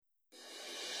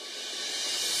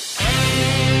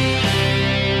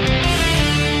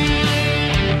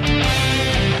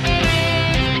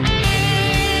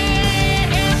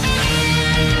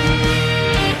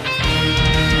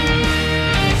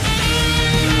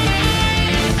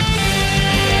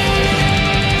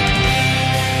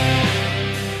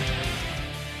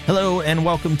and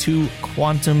welcome to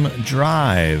Quantum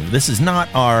Drive. This is not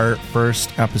our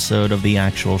first episode of the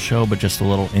actual show, but just a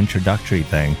little introductory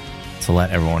thing to let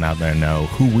everyone out there know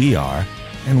who we are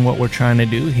and what we're trying to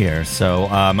do here. So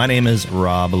my name is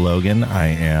Rob Logan. I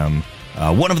am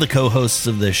one of the co-hosts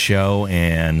of this show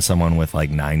and someone with like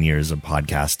 9 years of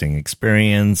podcasting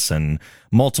experience and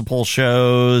multiple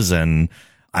shows, and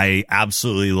I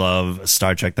absolutely love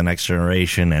Star Trek The Next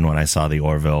Generation, and when I saw the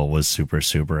Orville, was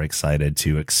super excited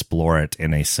to explore it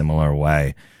in a similar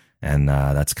way. And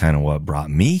that's kind of what brought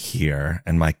me here.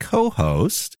 And my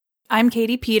co-host... I'm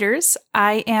Katie Peters.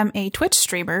 I am a Twitch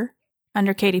streamer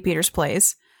under Katie Peters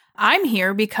Plays. I'm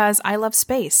here because I love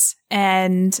space,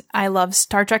 and I love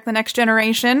Star Trek The Next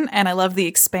Generation, and I love The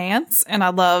Expanse, and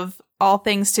I love all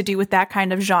things to do with that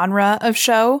kind of genre of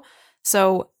show.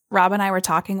 So Rob and I were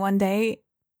talking one day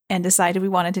and decided we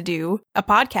wanted to do a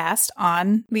podcast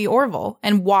on the Orville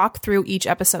and walk through each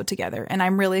episode together. And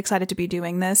I'm really excited to be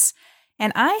doing this.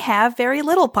 And I have very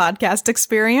little podcast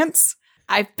experience.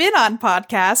 I've been on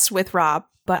podcasts with Rob,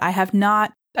 but I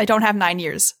don't have 9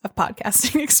 years of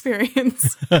podcasting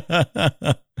experience.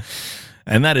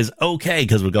 And that is okay,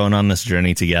 because we're going on this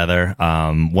journey together.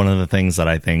 One of the things that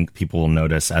I think people will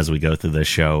notice as we go through this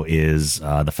show is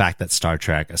the fact that Star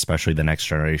Trek, especially The Next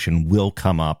Generation, will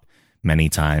come up many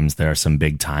times. There are some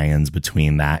big tie-ins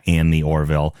between that and the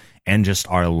Orville, and just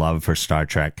our love for Star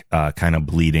Trek kind of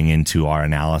bleeding into our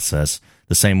analysis,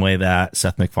 the same way that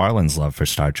Seth MacFarlane's love for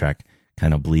Star Trek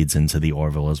kind of bleeds into the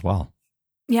Orville as well.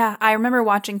 Yeah, I remember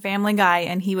watching Family Guy,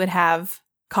 and he would have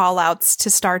call-outs to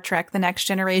Star Trek The Next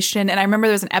Generation, and I remember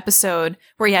there was an episode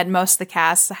where he had most of the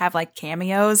cast have like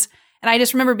cameos, and I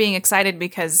just remember being excited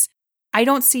because I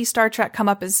don't see Star Trek come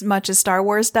up as much as Star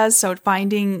Wars does, so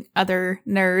finding other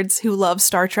nerds who love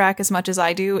Star Trek as much as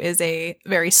I do is a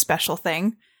very special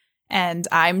thing. And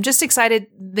I'm just excited.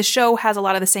 The show has a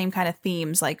lot of the same kind of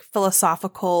themes, like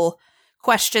philosophical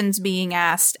questions being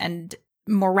asked and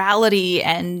morality,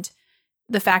 and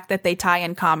the fact that they tie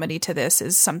in comedy to this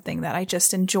is something that I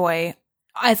just enjoy.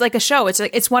 It's like a show.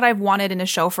 It's what I've wanted in a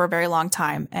show for a very long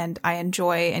time, and I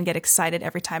enjoy and get excited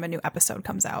every time a new episode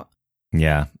comes out.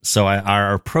 Yeah. So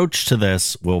our approach to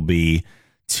this will be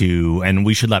and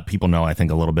we should let people know, I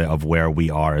think, a little bit of where we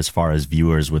are as far as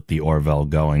viewers with the Orville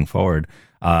going forward.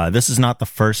 This is not the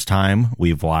first time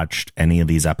we've watched any of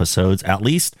these episodes, at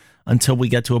least until we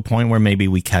get to a point where maybe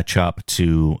we catch up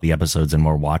to the episodes and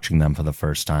we're watching them for the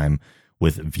first time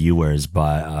with viewers.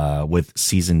 But with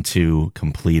season 2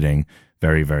 completing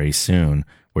very soon,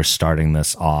 we're starting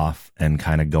this off and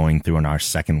kind of going through in our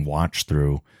second watch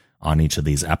through on each of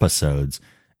these episodes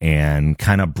and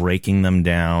kind of breaking them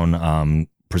down,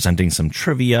 presenting some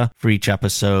trivia for each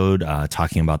episode,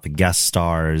 talking about the guest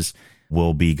stars.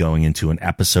 We'll be going into an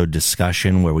episode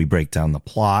discussion where we break down the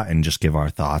plot and just give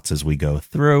our thoughts as we go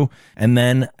through. And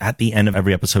then at the end of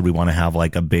every episode, we want to have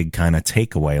like a big kind of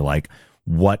takeaway, like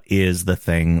what is the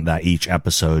thing that each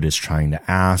episode is trying to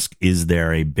ask? Is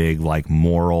there a big like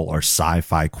moral or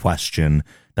sci-fi question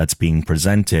that's being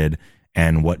presented?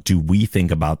 And what do we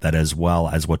think about that, as well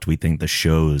as what do we think the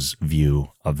show's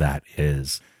view of that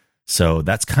is? So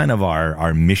that's kind of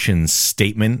our mission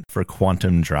statement for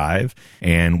Quantum Drive.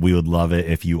 And we would love it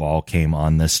if you all came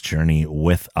on this journey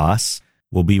with us.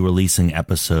 We'll be releasing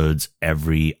episodes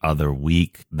every other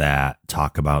week that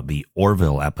talk about the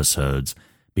Orville episodes,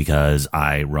 because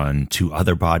I run 2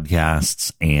 other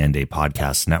podcasts and a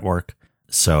podcast network.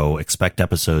 So expect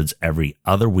episodes every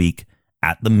other week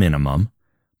at the minimum.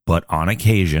 But on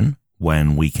occasion,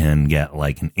 when we can get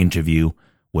like an interview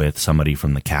with somebody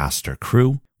from the cast or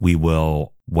crew, we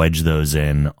will wedge those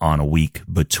in on a week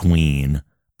between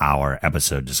our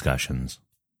episode discussions.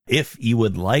 If you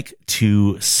would like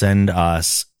to send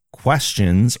us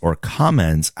questions or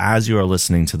comments as you are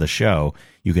listening to the show,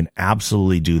 you can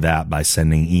absolutely do that by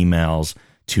sending emails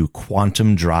to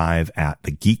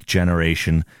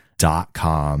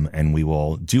quantumdrive@thegeekgeneration.com, and we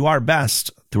will do our best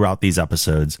throughout these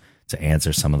episodes to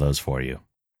answer some of those for you.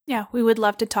 Yeah, we would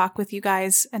love to talk with you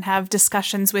guys and have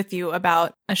discussions with you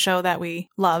about a show that we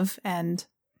love. And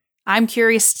I'm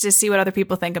curious to see what other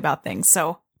people think about things.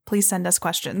 So please send us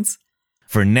questions.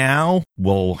 For now,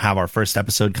 we'll have our first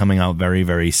episode coming out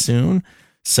very soon.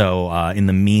 So in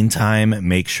the meantime,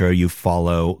 make sure you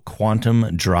follow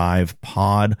Quantum Drive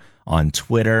Pod on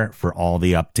Twitter for all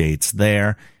the updates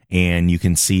there. And you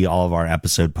can see all of our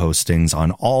episode postings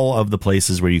on all of the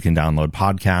places where you can download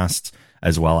podcasts,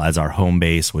 as well as our home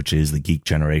base, which is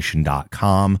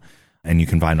thegeekgeneration.com. And you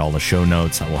can find all the show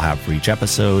notes that we'll have for each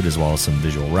episode, as well as some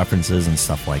visual references and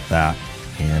stuff like that.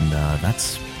 And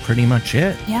that's pretty much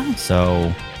it. Yeah.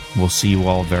 So we'll see you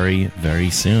all very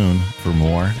soon for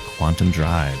more Quantum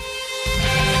Drive.